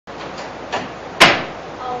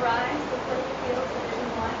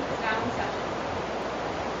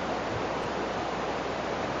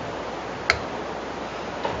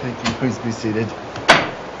Thank you. Please be seated.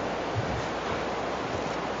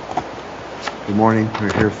 Good morning.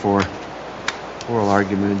 We're here for oral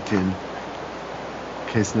argument in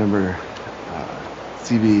case number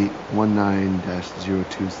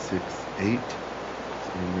CV19-0268.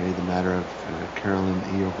 In the matter of Carolyn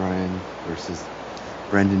E. O'Brien versus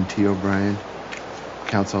Brendan T. O'Brien.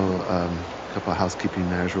 Counsel, a couple of housekeeping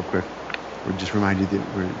matters real quick. We'll just remind you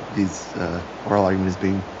that these oral argument is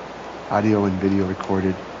being audio and video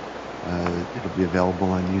recorded. It'll be available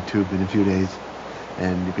on YouTube in a few days,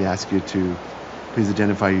 and we ask you to please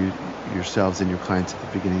identify yourselves and your clients at the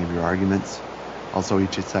beginning of your arguments. Also,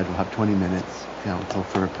 each side will have 20 minutes. Counsel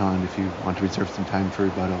for appellant, if you want to reserve some time for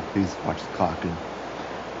rebuttal, please watch the clock and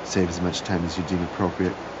save as much time as you deem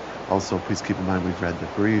appropriate. Also, please keep in mind we've read the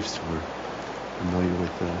briefs, we're familiar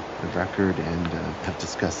with the record, and have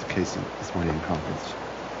discussed the case this morning in conference.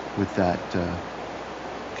 With that,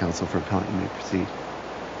 counsel for appellant, you may proceed.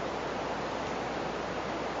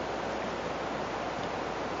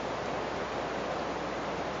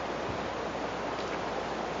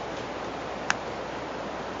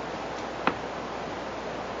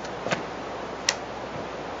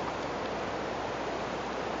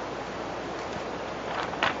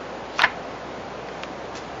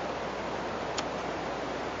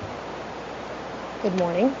 Good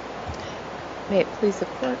morning. May it please the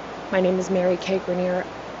court. My name is Mary Kay Grenier,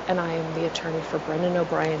 and I am the attorney for Brendan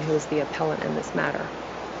O'Brien, who is the appellant in this matter.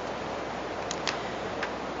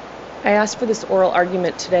 I asked for this oral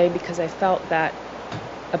argument today because I felt that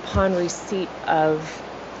upon receipt of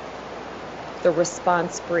the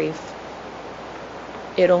response brief,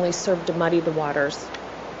 it only served to muddy the waters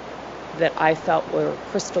that I felt were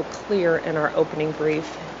crystal clear in our opening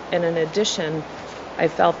brief. And in addition, I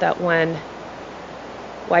felt that when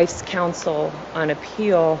wife's counsel on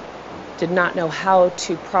appeal did not know how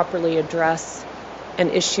to properly address an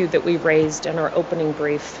issue that we raised in our opening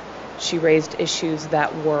brief, she raised issues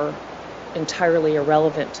that were entirely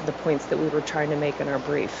irrelevant to the points that we were trying to make in our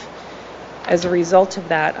brief. As a result of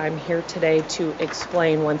that, I'm here today to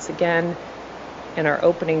explain once again in our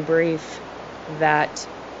opening brief that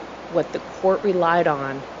what the court relied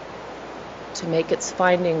on to make its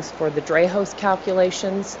findings for the Drehos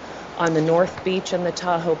calculations on the North Beach and the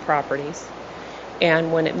Tahoe properties,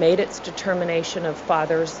 and when it made its determination of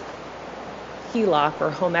father's HELOC or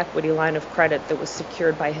home equity line of credit that was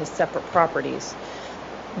secured by his separate properties,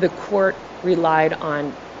 the court relied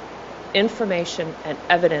on information and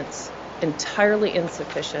evidence entirely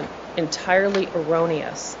insufficient, entirely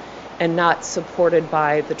erroneous, and not supported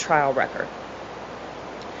by the trial record.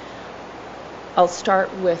 I'll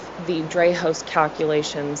start with the Drehos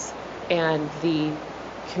calculations and the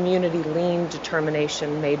community lien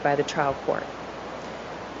determination made by the trial court.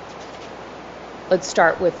 Let's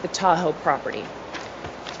start with the Tahoe property.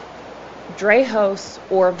 Drehos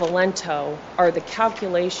or Valento are the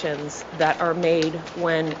calculations that are made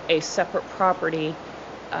when a separate property,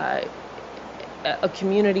 a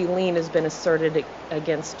community lien has been asserted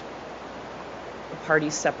against a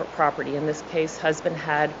party's separate property. In this case, husband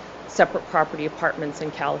had separate property apartments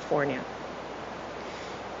in California.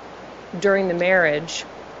 During the marriage,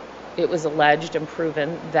 it was alleged and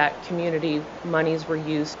proven that community monies were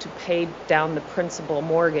used to pay down the principal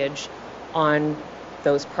mortgage on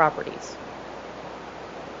those properties.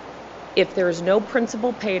 If there is no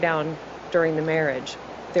principal pay down during the marriage,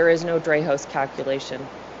 there is no Drehos calculation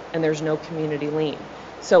and there's no community lien.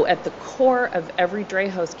 So at the core of every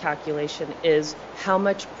Drehos calculation is how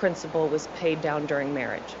much principal was paid down during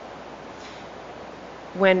marriage.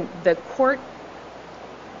 When the court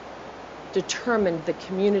determined the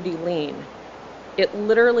community lien, it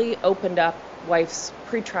literally opened up wife's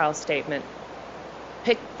pretrial statement,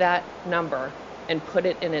 picked that number, and put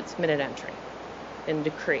it in its minute entry in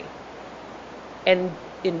decree. And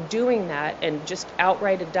in doing that and just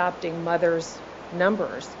outright adopting mother's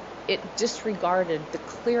numbers, it disregarded the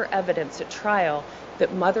clear evidence at trial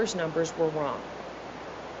that mother's numbers were wrong.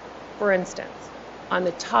 For instance, on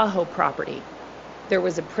the Tahoe property, there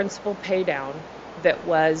was a principal pay down that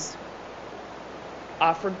was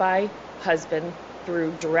offered by husband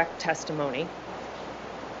through direct testimony.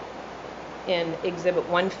 In Exhibit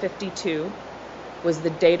 152 was the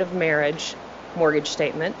date of marriage mortgage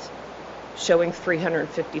statement showing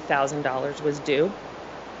 $350,000 was due.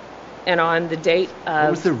 And on the date of...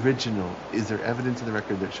 What was the original? Is there evidence in the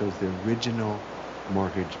record that shows the original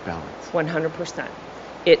mortgage balance? 100%.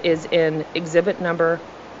 It is in Exhibit number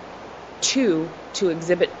 2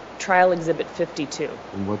 to Trial Exhibit 52.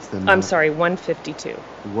 And what's the amount? I'm sorry, 152.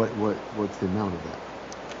 What's the amount of that?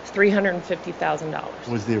 $350,000.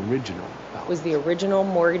 Was the original balance? was the original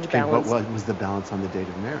mortgage Okay, balance but what was the balance on the date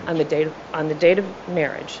of marriage? on the date of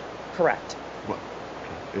marriage. Correct. What?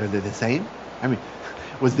 Okay. Are they the same? I mean,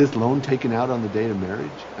 was this loan taken out on the date of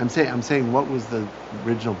marriage? I'm saying, what was the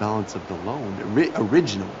original balance of the loan?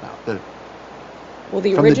 Original amount. Well,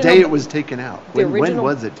 the From original, the day it was taken out. When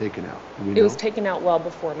was it taken out? Do we know? It was taken out well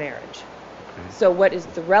before marriage. Okay. So what is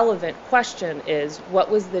the relevant question is,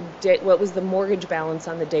 what was the mortgage balance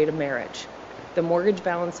on the date of marriage? The mortgage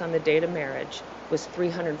balance on the date of marriage was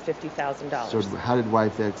 $350,000. So how did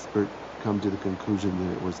wife expert come to the conclusion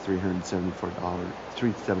that it was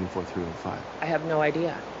 $374,305? I have no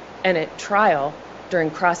idea. And at trial,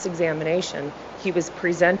 during cross-examination, he was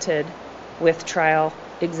presented with trial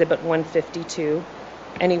exhibit 152,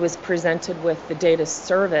 and he was presented with the data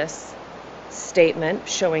service statement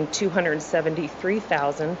showing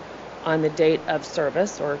 $273,000 on the date of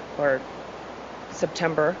service, or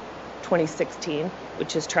September 2016,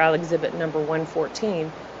 which is trial exhibit number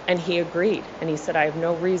 114, and he agreed. And he said, I have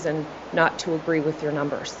no reason not to agree with your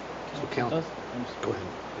numbers. So count. Go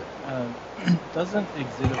ahead. Doesn't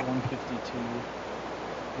exhibit 152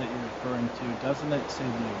 that you're referring to, doesn't it say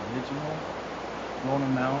the original loan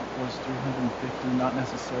amount was $350, not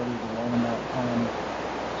necessarily the loan amount on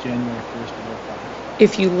January 1st of 05?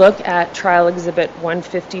 If you look at trial exhibit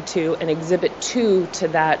 152 and exhibit 2 to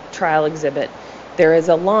that trial exhibit, there is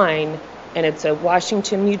a line, and it's a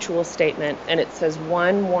Washington Mutual statement, and it says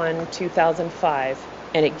 1/1/2005,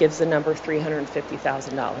 and it gives the number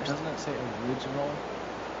 $350,000. Doesn't it say original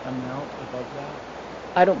amount above that?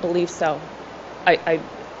 I don't believe so.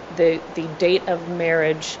 The date of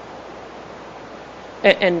marriage,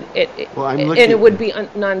 and it would be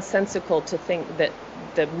nonsensical to think that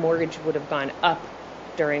the mortgage would have gone up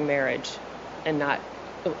during marriage and not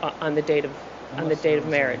on the date of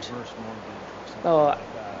marriage. Oh,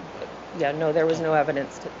 yeah, no, there was no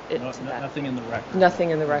evidence to that. Nothing in the record. Nothing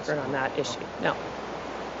in the record on that issue. No.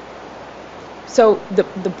 So the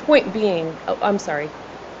point being, I'm sorry.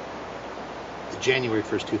 The January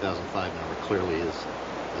 1st, 2005 number clearly is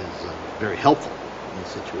very helpful in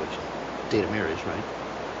this situation. Date of marriage, right?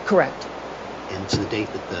 Correct. And to the date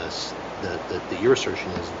that your assertion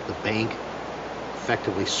is that the bank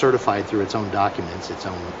effectively certified through its own documents, its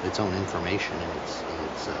own information, and its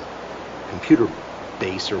computer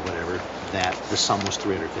base or whatever, that the sum was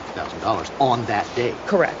 $350,000 on that day.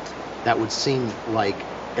 Correct. That would seem like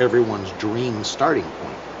everyone's dream starting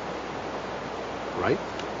point, right?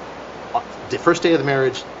 The first day of the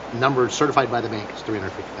marriage, number certified by the bank is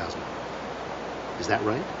 $350,000. Is that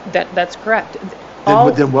right? That's correct.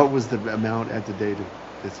 Then what was the amount at the date of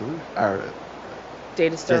dissolution? Or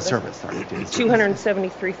date of service?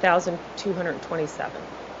 $273,227.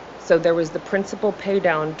 So there was the principal pay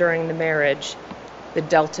down during the marriage, the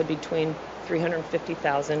delta between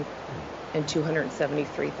 $350,000 and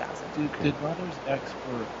 $273,000. Did Mother's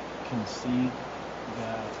expert concede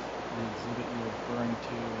that the exhibit you're referring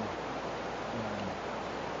to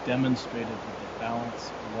demonstrated that the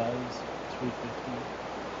balance was $350,000?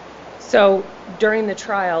 So during the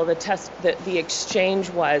trial, the exchange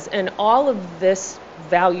was, and all of this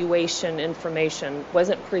valuation information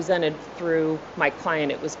wasn't presented through my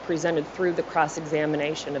client. It was presented through the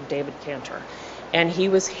cross-examination of David Cantor. And he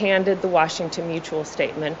was handed the Washington Mutual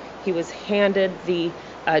statement. He was handed the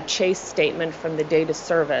Chase statement from the date of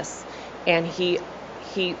service. And he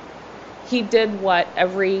did what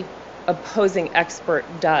every opposing expert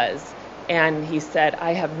does. And he said,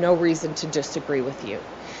 I have no reason to disagree with you.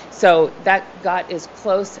 So that got as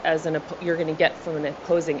close as you're going to get from an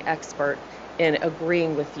opposing expert in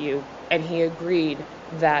agreeing with you. And he agreed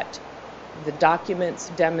that the documents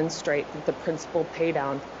demonstrate that the principal pay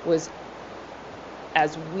down was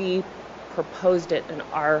as we proposed it in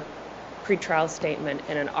our pretrial statement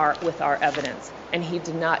and with our evidence. And he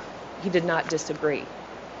did not disagree.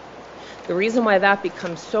 The reason why that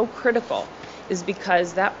becomes so critical is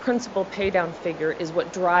because that principal pay down figure is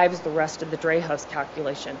what drives the rest of the Dreyhouse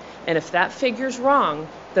calculation. And if that figure's wrong,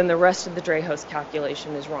 then the rest of the Dreyhouse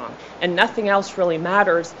calculation is wrong. And nothing else really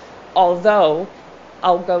matters, although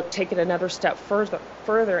I'll go take it another step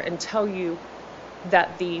further and tell you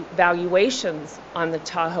that the valuations on the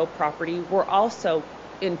Tahoe property were also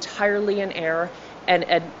entirely in error, and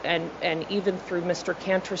even through Mr.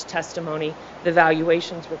 Cantor's testimony, the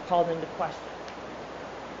valuations were called into question.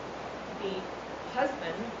 The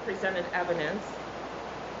husband presented evidence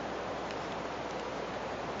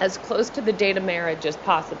as close to the date of marriage as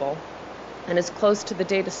possible and as close to the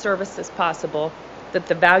date of service as possible that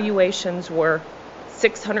the valuations were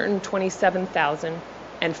 $627,000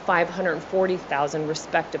 and $540,000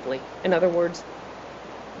 respectively. In other words,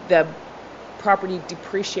 the property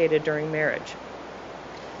depreciated during marriage.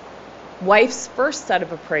 Wife's first set of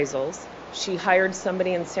appraisals, she hired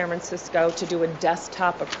somebody in San Francisco to do a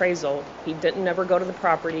desktop appraisal. He didn't ever go to the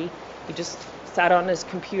property. He just sat on his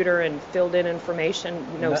computer and filled in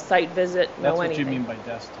information, no site visit, no anything. That's what you mean by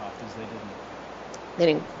desktop, is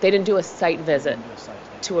they didn't do a site visit do a site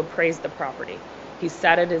visit to appraise the property. He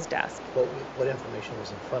sat at his desk. What information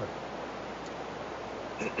was in front of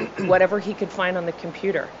him? Whatever he could find on the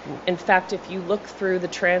computer. In fact, if you look through the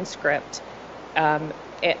transcript and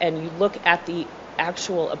you look at the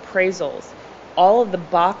actual appraisals, all of the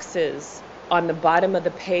boxes on the bottom of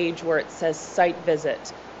the page where it says site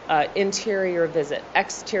visit, interior visit,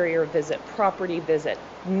 exterior visit, property visit,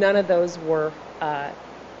 none of those were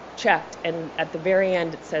checked. And at the very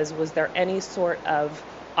end it says, was there any sort of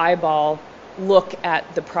eyeball look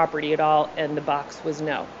at the property at all? And the box was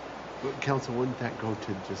no. But counsel, wouldn't that go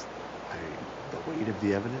to just the weight of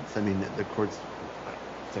the evidence? I mean, the court's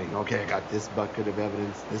saying, okay, I got this bucket of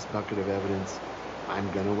evidence,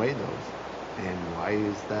 I'm going to weigh those. And why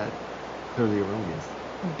is that clearly erroneous?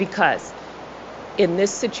 Because in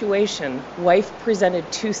this situation, wife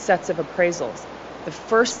presented two sets of appraisals. The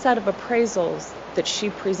first set of appraisals that she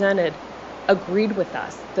presented agreed with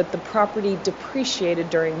us that the property depreciated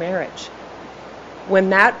during marriage. When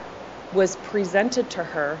that was presented to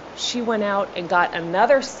her, she went out and got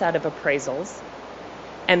another set of appraisals,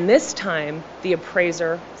 and this time the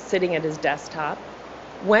appraiser, sitting at his desktop,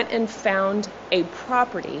 went and found a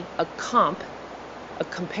property, a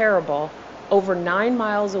comparable, over 9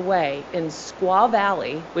 miles away in Squaw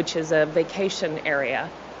Valley, which is a vacation area,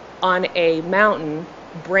 on a mountain,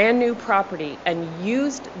 brand new property, and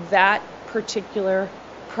used that particular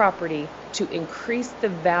property to increase the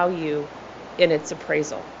value in its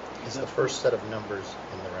appraisal. Is the first set of numbers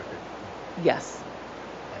in the record? Yes.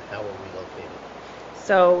 And how were we located?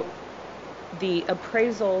 So the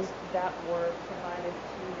appraisals that were provided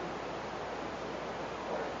to the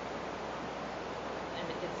court, and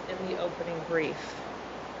it's in the opening brief.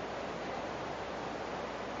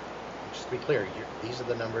 Just to be clear, these are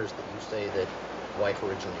the numbers that you say that wife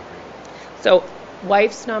originally agreed with. So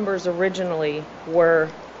wife's numbers originally were,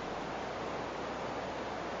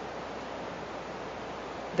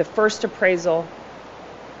 the first appraisal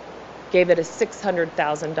gave it a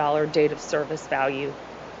 $600,000 date of service value,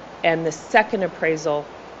 and the second appraisal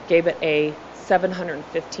gave it a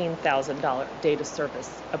 $715,000 date of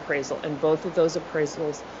service appraisal. And both of those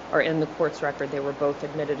appraisals are in the court's record. They were both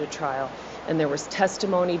admitted to trial. And there was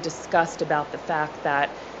testimony discussed about the fact that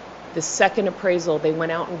the second appraisal, they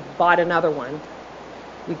went out and bought another one.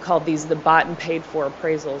 We called these the bought and paid for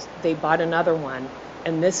appraisals. They bought another one,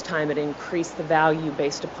 and this time it increased the value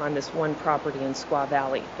based upon this one property in Squaw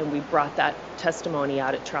Valley. And we brought that testimony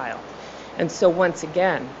out at trial. And so once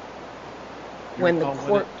again, when the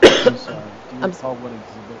court... I'm sorry. Do you recall what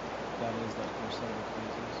exhibit that is, that first set of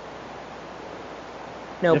appraisals?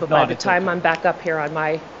 No, If but not, by the it's time okay. I'm back up here on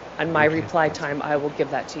my Okay. reply time, I will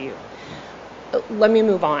give that to you. Let me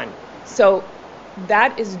move on. So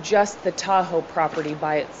that is just the Tahoe property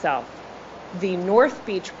by itself. The North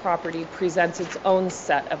Beach property presents its own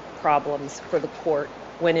set of problems for the court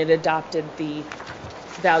when it adopted the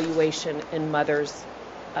valuation in mother's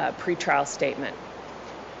pretrial statement.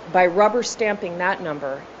 By rubber stamping that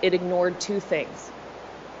number, it ignored two things.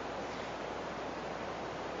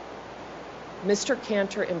 Mr.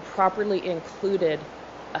 Cantor improperly included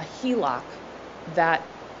a HELOC that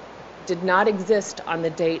did not exist on the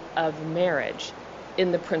date of marriage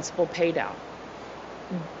in the principal paydown.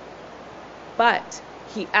 But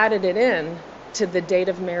he added it in to the date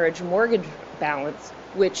of marriage mortgage balance,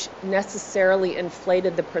 which necessarily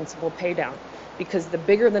inflated the principal paydown, because the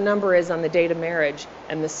bigger the number is on the date of marriage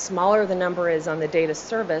and the smaller the number is on the date of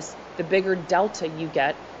service, the bigger delta you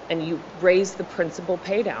get, and you raise the principal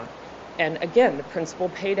paydown. And again, the principal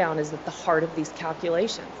paydown is at the heart of these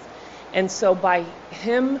calculations. And so by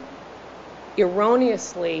him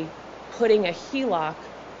erroneously putting a HELOC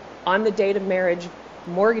on the date of marriage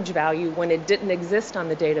mortgage value when it didn't exist on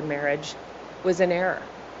the date of marriage was an error.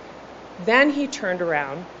 Then he turned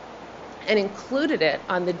around and included it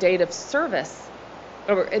on the date of service,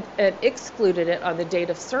 or it excluded it on the date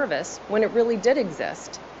of service when it really did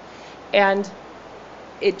exist. And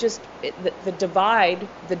the divide,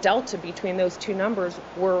 the delta between those two numbers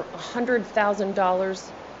were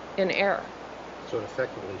 $100,000 in error. So it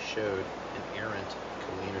effectively showed an errant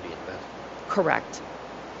community investment. Correct.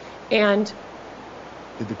 And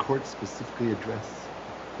Did the court specifically address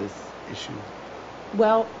this issue?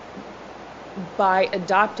 well, by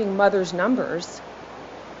adopting mother's numbers,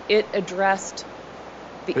 it addressed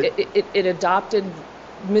But- it adopted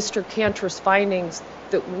Mr. Cantor's findings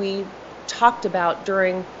that we talked about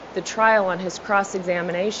during the trial on his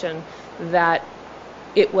cross-examination, that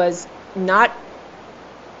it was not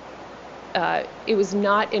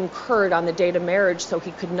incurred on the date of marriage, so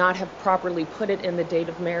he could not have properly put it in the date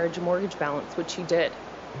of marriage mortgage balance, which he did.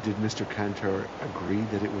 Did Mr. Cantor agree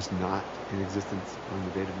that it was not in existence on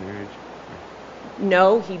the date of marriage?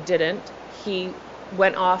 No, he didn't. He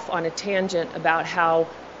went off on a tangent about how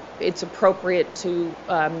it's appropriate to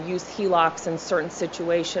use HELOCs in certain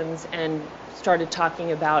situations, and started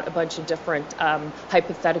talking about a bunch of different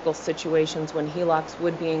hypothetical situations when HELOCs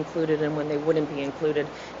would be included and when they wouldn't be included,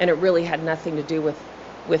 and it really had nothing to do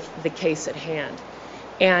with the case at hand.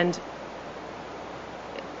 And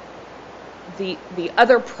the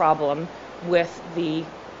other problem with the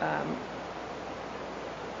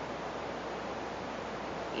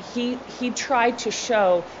he tried to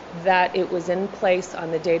show that it was in place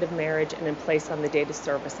on the date of marriage and in place on the date of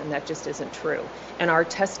service, and that just isn't true. And our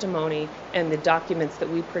testimony and the documents that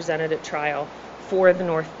we presented at trial for the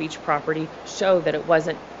North Beach property show that it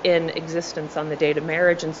wasn't in existence on the date of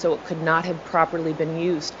marriage, and so it could not have properly been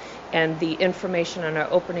used. And the information on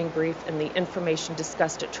our opening brief and the information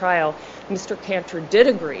discussed at trial, Mr. Cantor did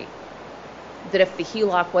agree that if the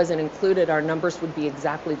HELOC wasn't included, our numbers would be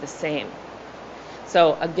exactly the same.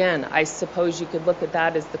 So again, I suppose you could look at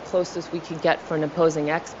that as the closest we could get for an opposing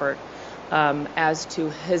expert as to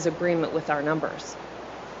his agreement with our numbers.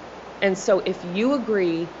 And so if you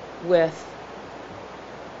agree with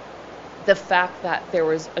the fact that there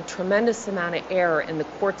was a tremendous amount of error in the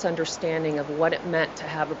court's understanding of what it meant to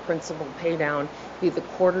have a principal paydown be the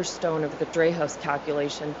cornerstone of the Dreyhouse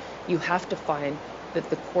calculation, you have to find that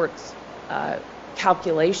the court's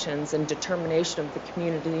calculations and determination of the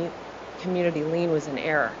community lien was in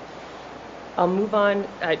error. I'll move on.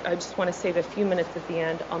 I just want to save a few minutes at the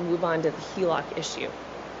end. I'll move on to the HELOC issue.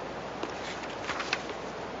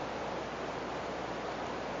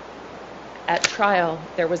 At trial,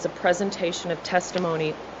 there was a presentation of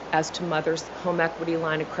testimony as to Mother's home equity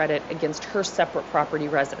line of credit against her separate property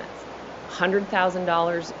residence.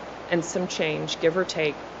 $100,000 and some change, give or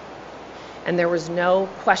take. And there was no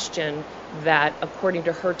question that, according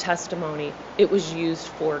to her testimony, it was used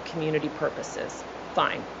for community purposes.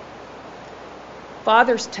 Fine.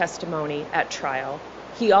 Father's testimony at trial,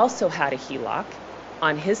 he also had a HELOC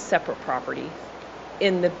on his separate property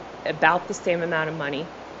in about the same amount of money,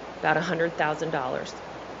 about $100,000.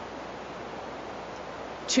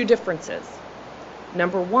 Two differences.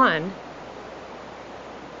 Number one,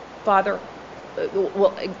 father,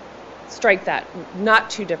 strike that,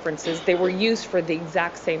 not two differences. They were used for the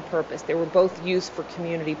exact same purpose. They were both used for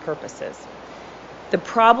community purposes. The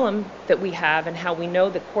problem that we have, and how we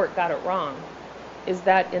know the court got it wrong, is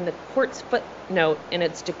that in the court's footnote in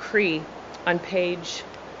its decree on page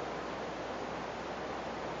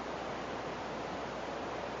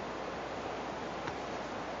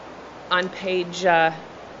on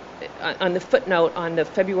the footnote on the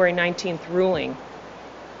February 19th ruling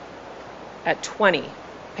at 20,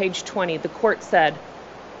 page 20, the court said,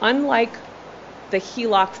 unlike the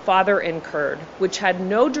HELOC father incurred, which had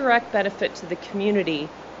no direct benefit to the community,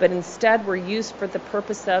 but instead were used for the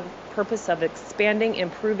purpose of expanding,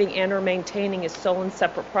 improving, and or maintaining his sole and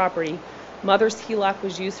separate property, Mother's HELOC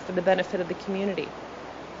was used for the benefit of the community.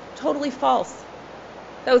 Totally false.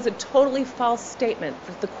 That was a totally false statement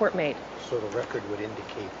that the court made. So the record would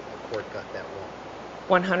indicate that the court got that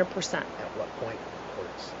wrong? 100%. At what point the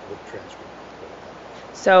court's transcript?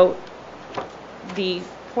 So the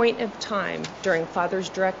point of time during Father's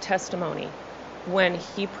direct testimony when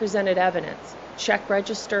he presented evidence, check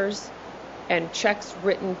registers and checks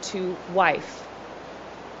written to wife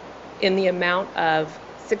in the amount of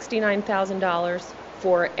 $69,000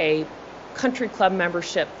 for a country club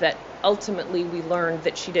membership that ultimately we learned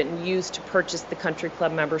that she didn't use to purchase the country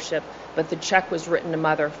club membership, but the check was written to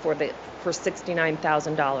Mother for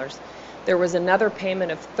 $69,000. There was another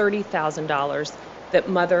payment of $30,000 that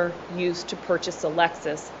Mother used to purchase a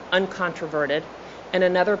Lexus, uncontroverted, and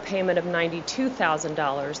another payment of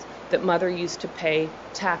 $92,000 that Mother used to pay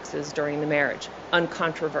taxes during the marriage,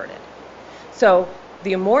 uncontroverted. So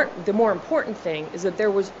the more important thing is that there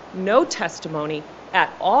was no testimony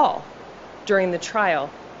at all during the trial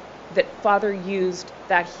that Father used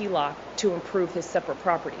that HELOC to improve his separate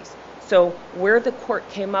properties. So where the court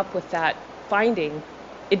came up with that finding,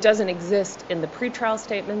 it doesn't exist in the pretrial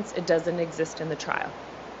statements, it doesn't exist in the trial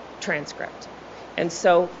transcript. And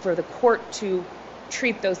so for the court to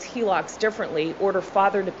treat those HELOCs differently, order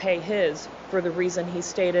Father to pay his for the reason he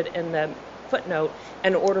stated in the footnote,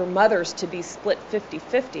 and order Mother's to be split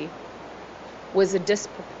 50-50, was a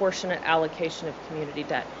disproportionate allocation of community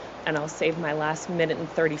debt. And I'll save my last minute and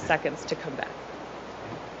 30 seconds to come back.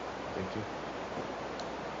 Thank you.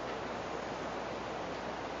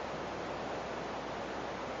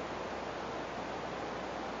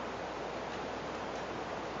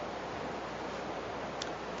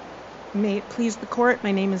 May it please the court,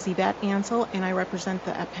 my name is Yvette Ansel, and I represent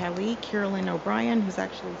the appellee, Carolyn O'Brien, who's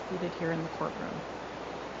actually seated here in the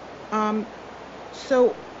courtroom.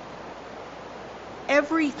 So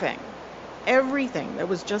everything that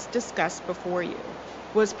was just discussed before you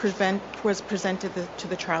was presented to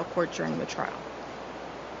the trial court during the trial.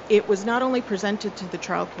 It was not only presented to the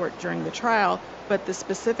trial court during the trial, but the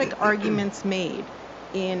specific arguments made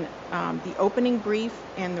in the opening brief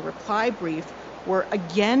and the reply brief were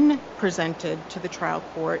again presented to the trial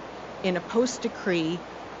court in a post-decree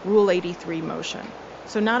Rule 83 motion.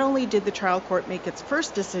 So not only did the trial court make its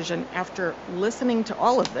first decision after listening to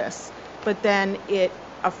all of this, but then it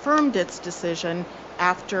affirmed its decision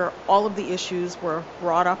after all of the issues were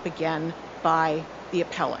brought up again by the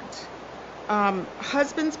appellant.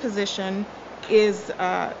 Husband's position is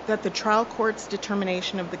that the trial court's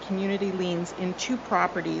determination of the community liens in 2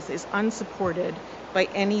 properties is unsupported by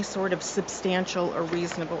any sort of substantial or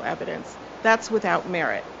reasonable evidence. That's without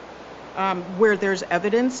merit. Where there's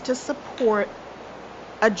evidence to support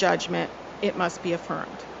a judgment, it must be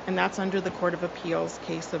affirmed. And that's under the Court of Appeals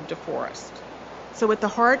case of DeForest. So at the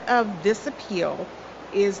heart of this appeal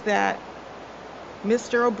is that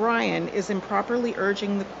Mr. O'Brien is improperly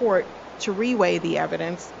urging the court to reweigh the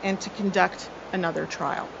evidence and to conduct another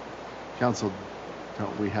trial. Counsel,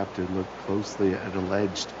 don't we have to look closely at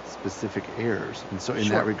alleged specific errors? And so in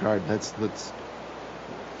Sure. that regard, let's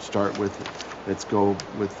go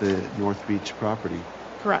with the North Beach property.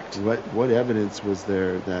 Correct. What evidence was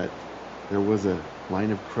there that there was a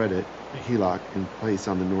line of credit, a HELOC, in place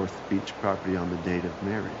on the North Beach property on the date of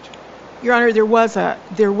marriage? Your Honor, there was a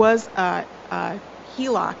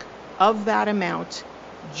HELOC of that amount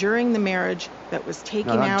during the marriage that was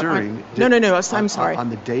taken No, not out. during. I'm sorry. On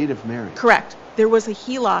the date of marriage. Correct. There was a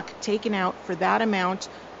HELOC taken out for that amount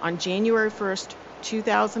on January 1st,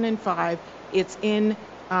 2005. It's in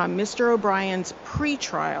Mr. O'Brien's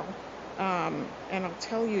pre-trial, and I'll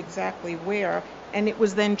tell you exactly where, and it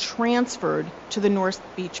was then transferred to the North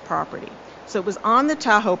Beach property. So it was on the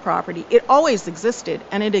Tahoe property. It always existed,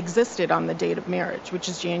 and it existed on the date of marriage, which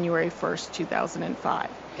is January 1st, 2005.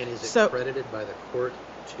 And is it So- credited by the court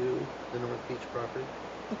to the North Beach property?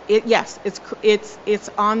 Yes, it's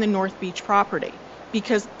on the North Beach property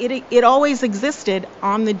because it always existed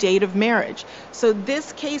on the date of marriage. So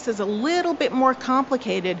this case is a little bit more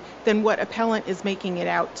complicated than what appellant is making it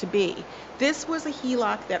out to be. This was a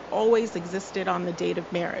HELOC that always existed on the date of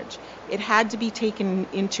marriage. It had to be taken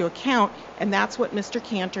into account, and that's what Mr.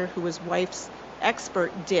 Cantor, who was wife's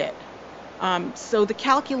expert, did. So the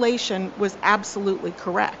calculation was absolutely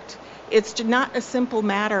correct. It's not a simple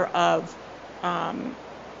matter of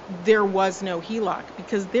there was no HELOC,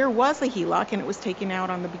 because there was a HELOC and it was taken out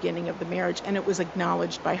on the beginning of the marriage, and it was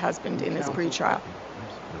acknowledged by husband in his pre-trial.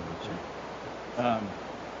 I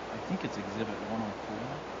think it's Exhibit 104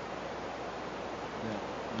 that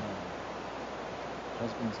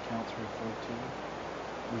husband's counts referred to.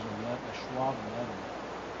 There's a Schwab letter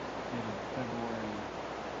dated February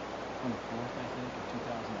 24th, I think, of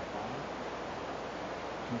 2005,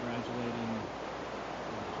 congratulating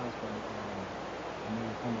the husband on a new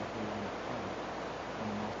wonderfully owned home on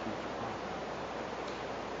the North Beach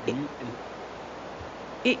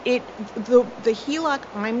property. The HELOC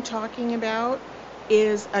I'm talking about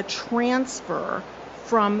is a transfer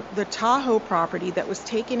from the Tahoe property that was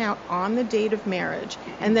taken out on the date of marriage,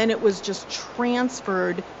 and then it was just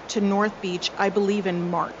transferred to North Beach, I believe, in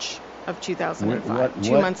March of 2005,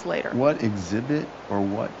 2 months later. What exhibit or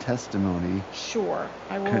what testimony Sure,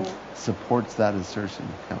 I will. supports that assertion,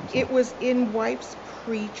 counsel? It was in wife's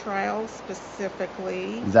pre-trial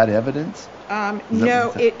specifically. Is that evidence?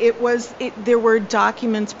 No, there were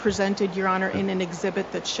documents presented, Your Honor, in an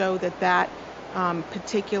exhibit that show that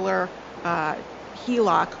particular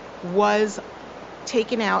HELOC was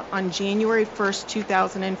taken out on January 1st,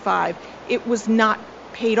 2005. It was not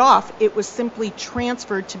paid off. It was simply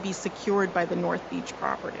transferred to be secured by the North Beach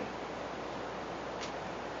property.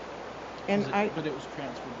 But it was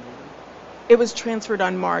transferred later? It was transferred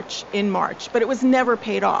in March, but it was never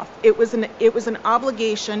paid off. It was an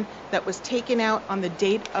obligation that was taken out on the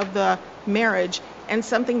date of the marriage, and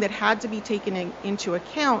something that had to be taken into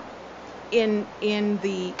account in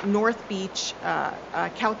the North Beach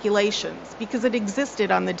calculations, because it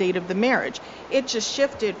existed on the date of the marriage. It just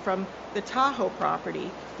shifted from the Tahoe property,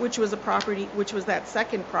 which was that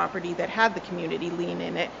second property that had the community lien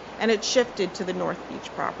in it, and it shifted to the North Beach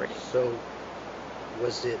property. So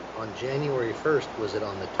was it on January 1st, was it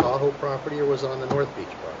on the Tahoe property or was it on the North Beach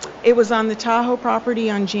property? It was on the Tahoe property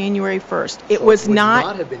on January 1st. It So was would not...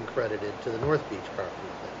 not have been credited to the North Beach property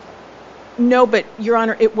at that time. No, but, Your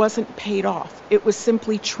Honor, it wasn't paid off. It was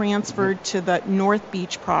simply transferred to the North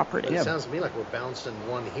Beach property. But it sounds to me like we're bouncing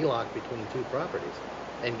one HELOC between two properties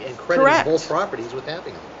and crediting Correct. both properties with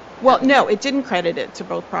having them. Well, no, it didn't credit it to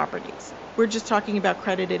both properties. We're just talking about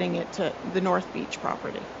crediting it to the North Beach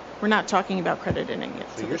property. We're not talking about crediting it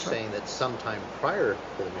So to you're the saying that sometime prior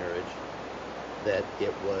to the marriage that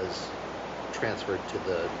it was transferred to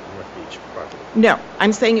the North Beach property? No,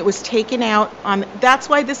 I'm saying it was taken out on... That's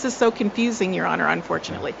why this is so confusing, Your Honor,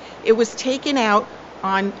 unfortunately. It was taken out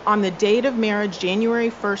on the date of marriage,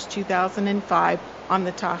 January 1st, 2005, on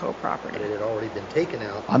the Tahoe property. But it had already been taken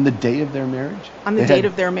out. On the day of their marriage? On the date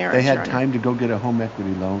of their marriage, They Your had Honor. time to go get a home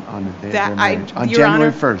equity loan on the day of That their marriage. On Your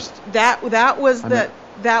January Honor, 1st.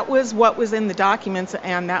 That was what was in the documents,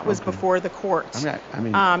 and that was before the court.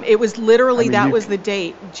 It was literally, that was the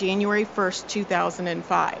date, January 1st,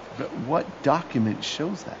 2005. But what document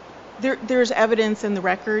shows that? There's evidence in the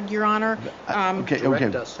record, Your Honor. Okay.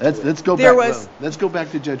 Direct us to it. Let's go There back. was- Let's go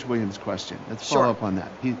back to Judge Williams' question. Let's follow Sure. up on that.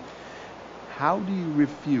 How do you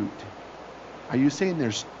refute? Are you saying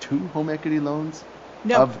there's two home equity loans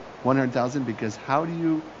No. of $100,000? Because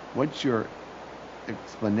what's your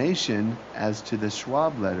explanation as to the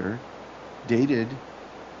Schwab letter dated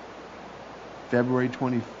February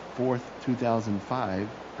 24th, 2005,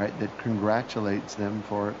 right, that congratulates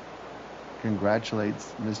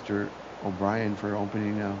Mr. O'Brien for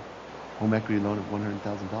opening a home equity loan of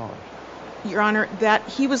 $100,000? Your Honor, that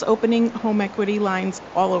he was opening home equity lines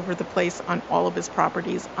all over the place on all of his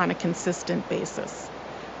properties on a consistent basis.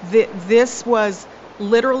 This was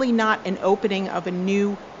literally not an opening of a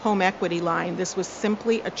new home equity line. This was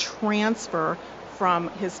simply a transfer from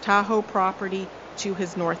his Tahoe property to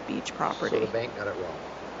his North Beach property. So the bank got it wrong.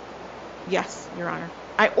 Yes, Your Honor.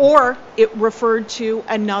 Or it referred to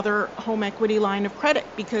another home equity line of credit,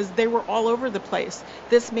 because they were all over the place.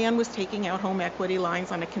 This man was taking out home equity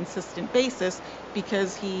lines on a consistent basis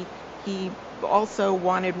because he also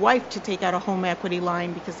wanted wife to take out a home equity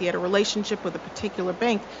line because he had a relationship with a particular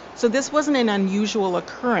bank. So this wasn't an unusual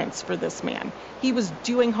occurrence for this man. He was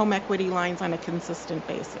doing home equity lines on a consistent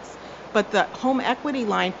basis. But the home equity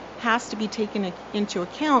line has to be taken into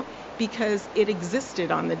account because it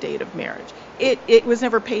existed on the date of marriage. It was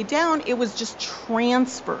never paid down, it was just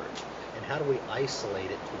transferred. And how do we isolate it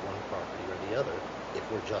to one property or the other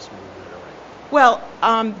if we're just moving it around? Well,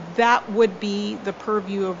 that would be the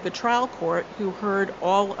purview of the trial court, who heard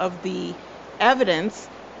all of the evidence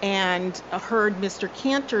and heard Mr.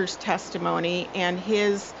 Cantor's testimony and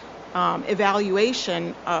his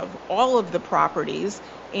evaluation of all of the properties,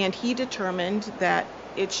 and he determined that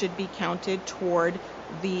it should be counted toward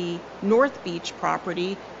the North Beach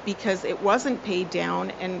property because it wasn't paid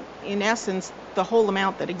down, and in essence, the whole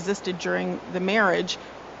amount that existed during the marriage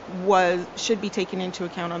should be taken into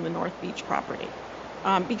account on the North Beach property.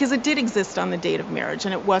 Because it did exist on the date of marriage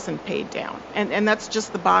and it wasn't paid down. And that's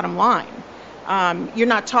just the bottom line. You're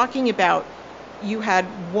not talking about you had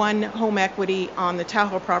one home equity on the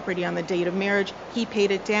Tahoe property on the date of marriage, he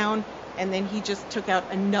paid it down, and then he just took out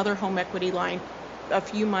another home equity line a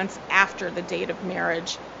few months after the date of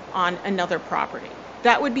marriage on another property.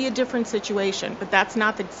 That would be a different situation, but that's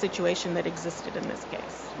not the situation that existed in this case.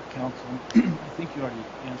 So, counsel, I think you already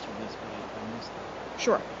answered this, but I missed it.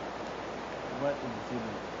 Sure. What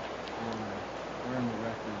exhibit or where in the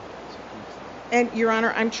record supports that? And, Your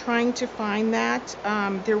Honor, I'm trying to find that.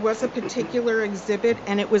 There was a particular exhibit,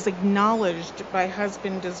 and it was acknowledged by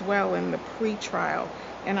husband as well in the pretrial.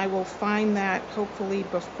 And I will find that hopefully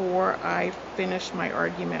before I finish my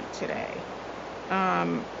argument today.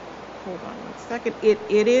 Hold on one second.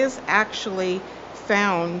 It is actually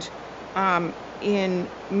found in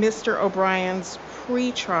Mr. O'Brien's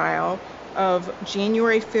pretrial of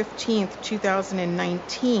January 15th,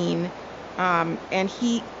 2019, and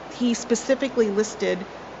he specifically listed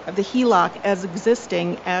the HELOC as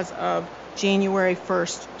existing as of January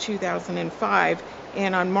 1st, 2005.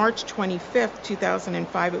 And on March 25th,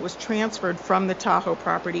 2005, it was transferred from the Tahoe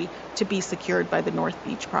property to be secured by the North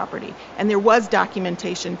Beach property. And there was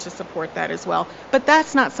documentation to support that as well. But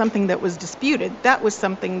that's not something that was disputed. That was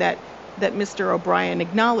something that Mr. O'Brien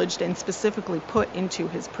acknowledged and specifically put into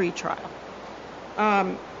his pretrial.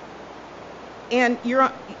 And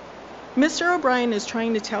Mr. O'Brien is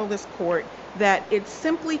trying to tell this court that it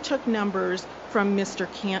simply took numbers from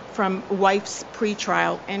from wife's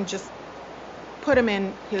pretrial and just put them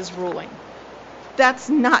in his ruling. That's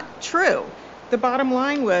not true. The bottom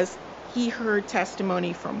line was he heard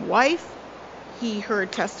testimony from wife, he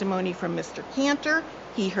heard testimony from Mr. Cantor,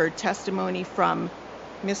 he heard testimony from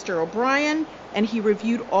Mr. O'Brien, and he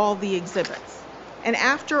reviewed all the exhibits. And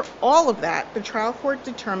after all of that, the trial court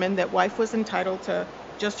determined that wife was entitled to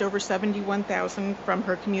just over $71,000 from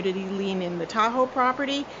her community lien in the Tahoe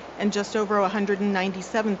property and just over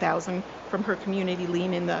 $197,000 from her community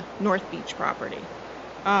lien in the North Beach property.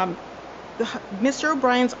 Mr.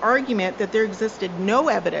 O'Brien's argument that there existed no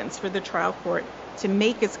evidence for the trial court to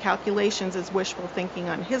make its calculations is wishful thinking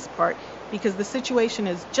on his part, because the situation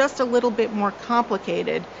is just a little bit more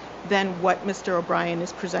complicated than what Mr. O'Brien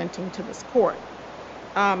is presenting to this court.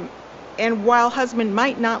 And while husband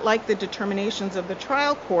might not like the determinations of the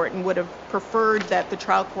trial court and would have preferred that the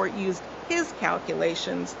trial court used his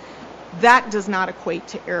calculations, that does not equate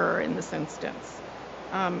to error in this instance.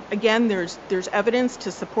 Again, there's evidence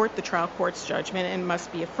to support the trial court's judgment and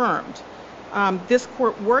must be affirmed. This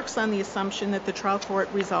court works on the assumption that the trial court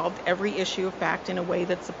resolved every issue of fact in a way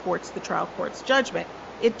that supports the trial court's judgment.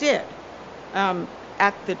 It did.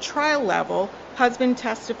 At the trial level, husband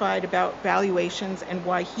testified about valuations and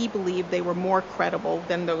why he believed they were more credible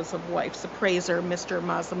than those of wife's appraiser, Mr.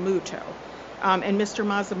 Mazamuto. And Mr.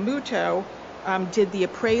 Mazamuto did the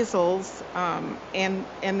appraisals, and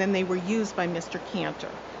then they were used by Mr.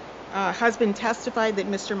 Cantor. Husband testified that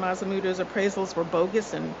Mr. Mazamuto's appraisals were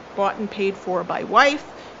bogus and bought and paid for by wife,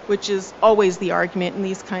 which is always the argument in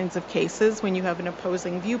these kinds of cases when you have an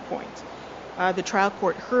opposing viewpoint. The trial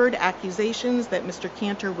court heard accusations that Mr.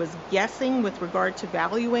 Cantor was guessing with regard to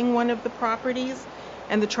valuing one of the properties,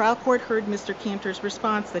 and the trial court heard Mr. Cantor's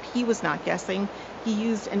response that he was not guessing. He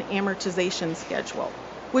used an amortization schedule,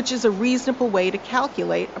 which is a reasonable way to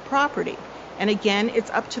calculate a property. And again,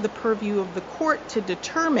 it's up to the purview of the court to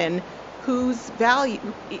determine whose value,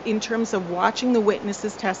 in terms of watching the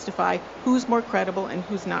witnesses testify, who's more credible and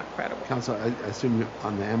who's not credible. Counsel, I assume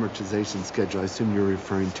on the amortization schedule, I assume you're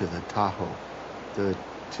referring to the Tahoe, to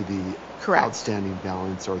the Correct. Outstanding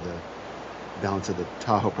balance or the balance of the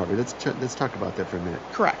Tahoe property. Let's talk about that for a minute.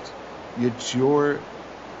 Correct. It's your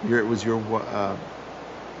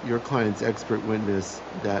client's expert witness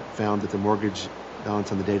that found that the mortgage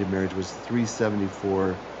balance on the date of marriage was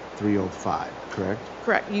 $374,305, correct?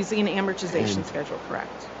 Correct. Using an amortization schedule,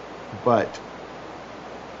 correct. But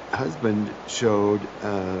husband showed,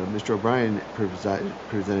 Mr. O'Brien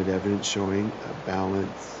presented evidence showing a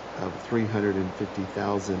balance of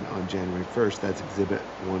 $350,000 on January 1st. That's Exhibit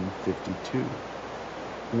 152.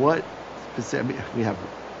 What specific? We have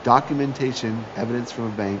documentation, evidence from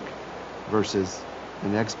a bank versus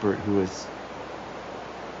an expert who has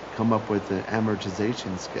come up with an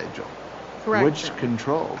amortization schedule. Correct. Which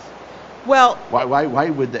controls? Well, Why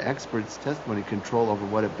would the expert's testimony control over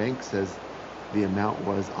what a bank says the amount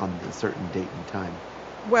was on a certain date and time?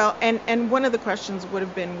 well, and one of the questions would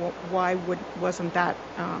have been, why wasn't that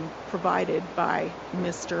provided by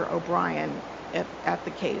Mr. O'Brien at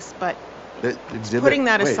the case? But putting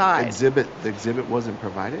that aside, the exhibit wasn't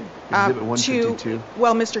provided. Exhibit 152.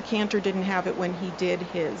 Well, Mr. Cantor didn't have it when he did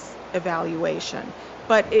his evaluation.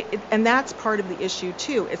 But and that's part of the issue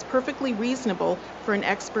too. It's perfectly reasonable for an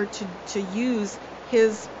expert to use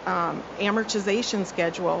his amortization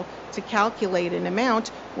schedule to calculate an amount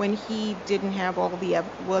when he didn't have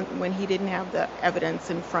when he didn't have the evidence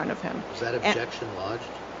in front of him. Was that objection lodged?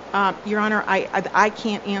 Your Honor, I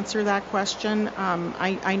can't answer that question.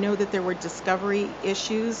 I know that there were discovery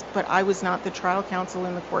issues, but I was not the trial counsel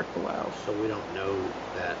in the court below. So we don't know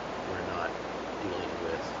that we're not dealing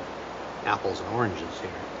with apples and oranges here.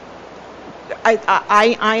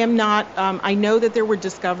 I am not. I know that there were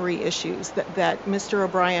discovery issues, that Mr.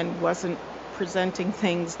 O'Brien wasn't presenting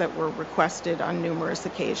things that were requested on numerous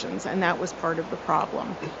occasions, and that was part of the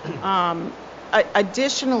problem.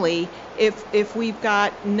 Additionally, if we've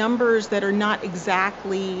got numbers that are not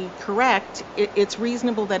exactly correct, it's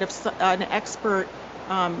reasonable that if an expert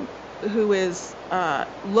who is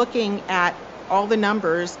looking at all the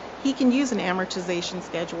numbers, he can use an amortization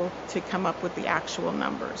schedule to come up with the actual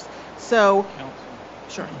numbers. So, Counsel,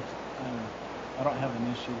 sure. I don't have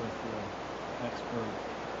an issue with the expert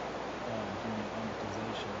doing the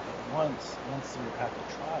amortization, but once you're at the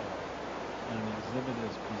trial and the exhibit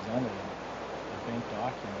is presented, a bank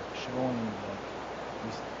document showing that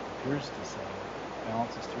this appears to say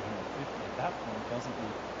balance is $350, at that point, doesn't the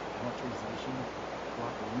amortization go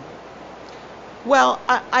out the window? Well,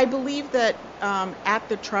 I believe that at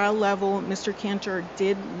the trial level, Mr. Cantor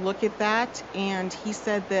did look at that, and he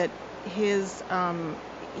said that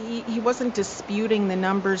he wasn't disputing the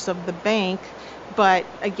numbers of the bank, but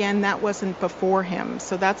again, that wasn't before him.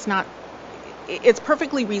 So that's not, it's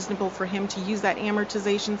perfectly reasonable for him to use that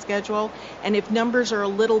amortization schedule, and if numbers are a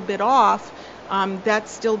little bit off, that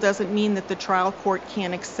still doesn't mean that the trial court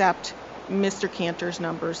can't accept Mr. Cantor's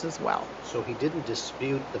numbers as well. So he didn't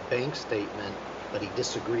dispute the bank statement, but he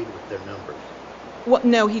disagreed with their numbers. Well,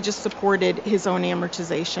 no, he just supported his own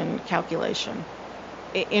amortization calculation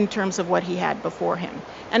in terms of what he had before him.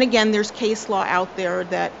 And again, there's case law out there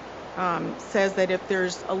that says that if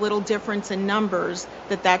there's a little difference in numbers,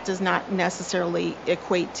 that does not necessarily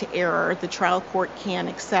equate to error. The trial court can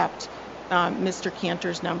accept Mr.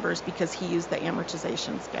 Cantor's numbers because he used the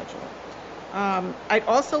amortization schedule. I'd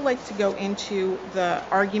also like to go into the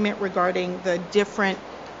argument regarding the different,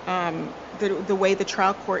 the way the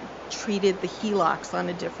trial court treated the HELOCs on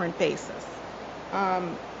a different basis.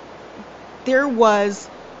 There was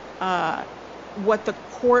what the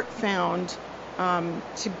court found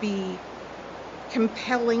to be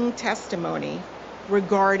compelling testimony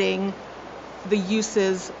regarding the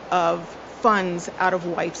uses of funds out of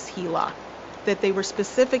wife's HELOC, that they were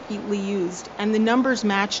specifically used, and the numbers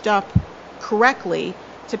matched up correctly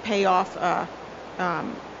to pay off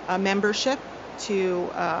a membership to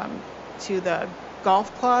the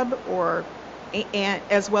golf club, and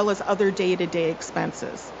as well as other day-to-day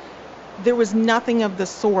expenses. There was nothing of the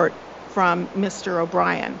sort from Mr.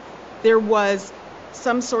 O'Brien. There was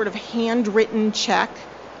some sort of handwritten check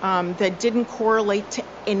that didn't correlate to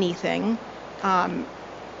anything.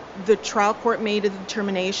 The trial court made a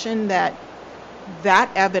determination that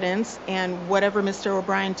evidence and whatever Mr.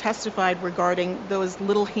 O'Brien testified regarding those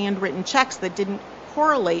little handwritten checks that didn't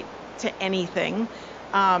correlate to anything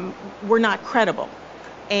were not credible.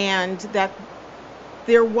 And that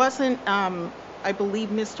there wasn't, I believe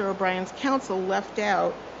Mr. O'Brien's counsel left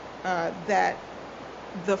out that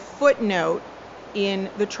the footnote in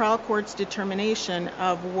the trial court's determination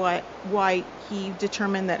of why he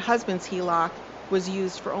determined that husband's HELOC was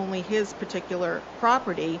used for only his particular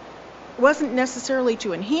property wasn't necessarily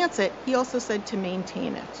to enhance it. He also said to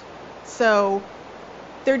maintain it. So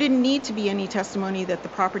there didn't need to be any testimony that the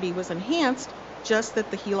property was enhanced, just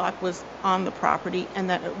that the HELOC was on the property and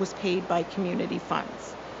that it was paid by community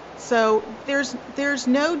funds. So there's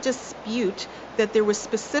no dispute that there was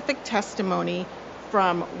specific testimony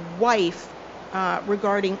from wife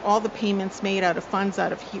regarding all the payments made out of funds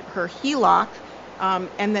out of her HELOC,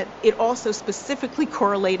 and that it also specifically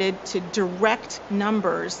correlated to direct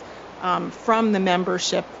numbers from the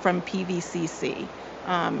membership from PVCC.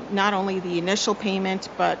 Not only the initial payment,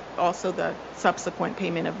 but also the subsequent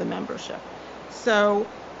payment of the membership. So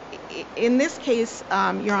in this case,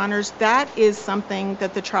 Your Honors, that is something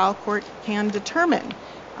that the trial court can determine.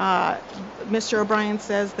 Mr. O'Brien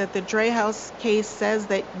says that the Dreyhouse case says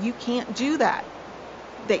that you can't do that,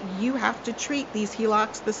 that you have to treat these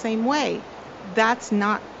HELOCs the same way. That's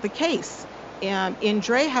not the case. In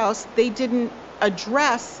Dreyhouse, they didn't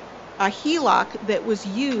address a HELOC that was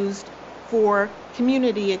used for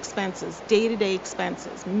community expenses, day-to-day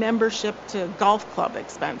expenses, membership to golf club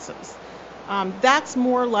expenses. That's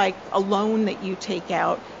more like a loan that you take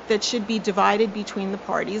out that should be divided between the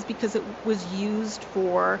parties because it was used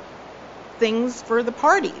for things for the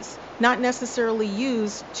parties, not necessarily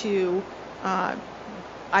used to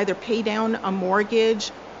either pay down a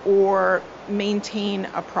mortgage or maintain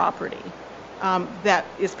a property that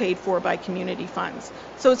is paid for by community funds.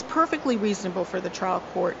 So it's perfectly reasonable for the trial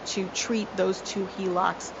court to treat those two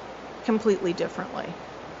HELOCs completely differently.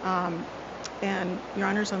 And Your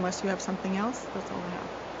Honors, unless you have something else, that's all I have.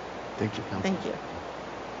 Thank you, counsel. Thank you.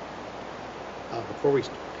 Before we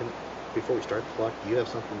start the clock, do you have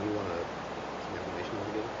something you want to, some information you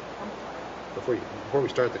want to give? Before we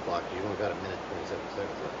start the clock, you've only got a minute, 27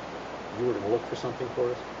 seconds left. You were going to look for something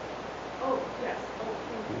for us? Oh, yes.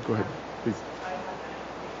 Go ahead, please. I have that.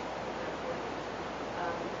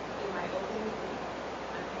 In my opening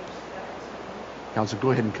on page 17. Counsel,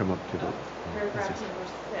 go ahead and come up to the... Paragraph number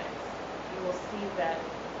 6, you will see that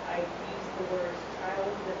I use the words Trial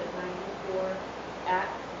Exhibit 94 at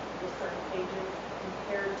the certain pages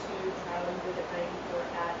compared to Trial Exhibit 94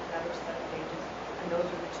 at another set of pages, and those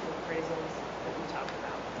are the two appraisals that we talked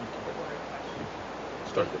about that were in question.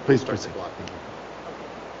 Please start the proceed. clock.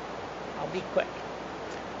 I'll be quick.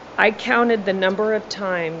 I counted the number of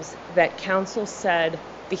times that counsel said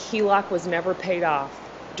the HELOC was never paid off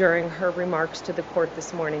during her remarks to the court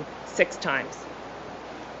this morning, 6 times.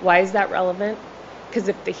 Why is that relevant? Because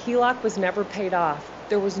if the HELOC was never paid off,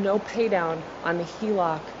 there was no pay down on the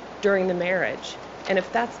HELOC during the marriage. And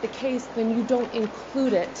if that's the case, then you don't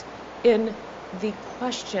include it in the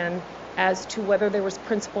question as to whether there was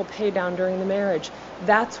principal pay down during the marriage.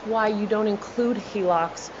 That's why you don't include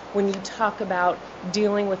HELOCs when you talk about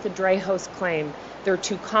dealing with the Dreyhus claim. They're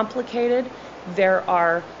too complicated. There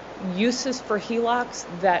are uses for HELOCs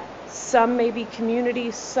that some may be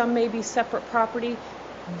community, some may be separate property.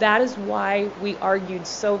 That is why we argued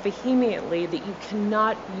so vehemently that you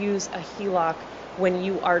cannot use a HELOC when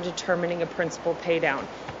you are determining a principal pay down.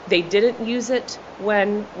 They didn't use it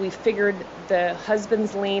when we figured the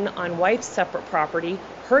husband's lien on wife's separate property.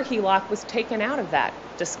 Her HELOC was taken out of that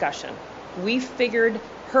discussion. We figured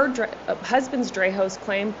her husband's Dreyhus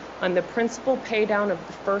claim on the principal pay down of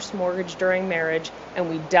the first mortgage during marriage, and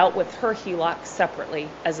we dealt with her HELOC separately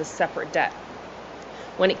as a separate debt.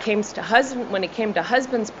 When it came to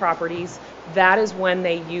husband's properties, that is when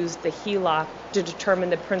they used the HELOC to determine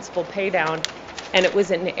the principal pay down, and it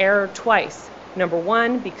was an error twice. Number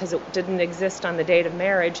one, because it didn't exist on the date of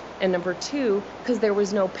marriage, and number two, because there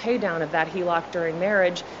was no pay down of that HELOC during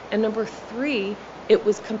marriage, and number three, it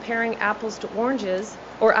was comparing apples to oranges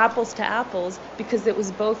or apples to apples because it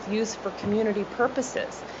was both used for community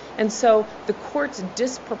purposes. And so the court's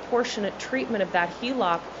disproportionate treatment of that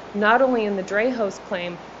HELOC, not only in the Dreyhus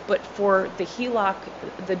claim, but for the HELOC,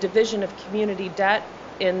 the division of community debt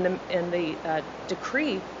in the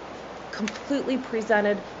decree, completely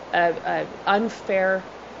presented an unfair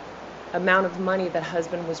amount of money that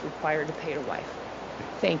husband was required to pay to wife.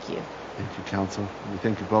 Thank you. Thank you, counsel. We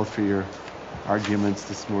thank you both for your arguments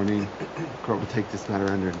this morning. The court will take this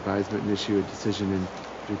matter under advisement and issue a decision in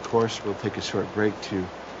due course. We'll take a short break to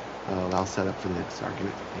allow setup for the next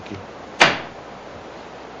argument. Thank you.